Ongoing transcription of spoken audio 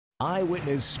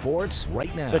Eyewitness Sports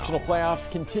right now. Sectional playoffs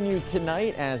continue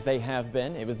tonight as they have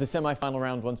been. It was the semifinal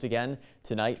round once again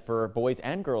tonight for boys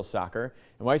and girls soccer.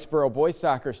 And Whitesboro boys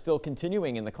soccer still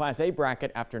continuing in the Class A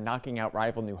bracket after knocking out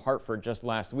rival New Hartford just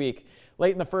last week.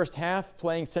 Late in the first half,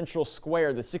 playing Central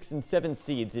Square, the 6 and 7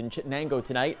 seeds in Chittenango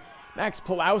tonight. Max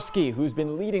Pawlowski, who's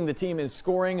been leading the team in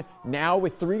scoring, now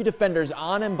with 3 defenders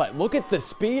on him, but look at the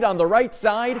speed on the right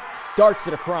side. Darts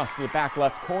it across to the back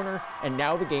left corner, and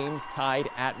now the game's tied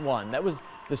at 1. That was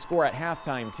the score at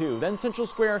halftime, too. Then Central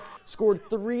Square scored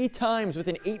 3 times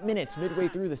within 8 minutes midway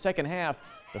through the second half.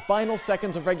 The final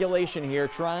seconds of regulation here,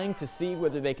 trying to see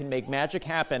whether they can make magic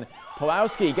happen.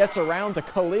 Pawlowski gets around a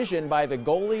collision by the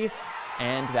goalie,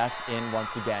 and that's in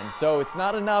once again. So it's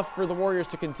not enough for the Warriors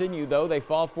to continue, though. They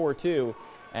fall 4-2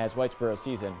 as Whitesboro's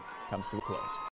season comes to a close.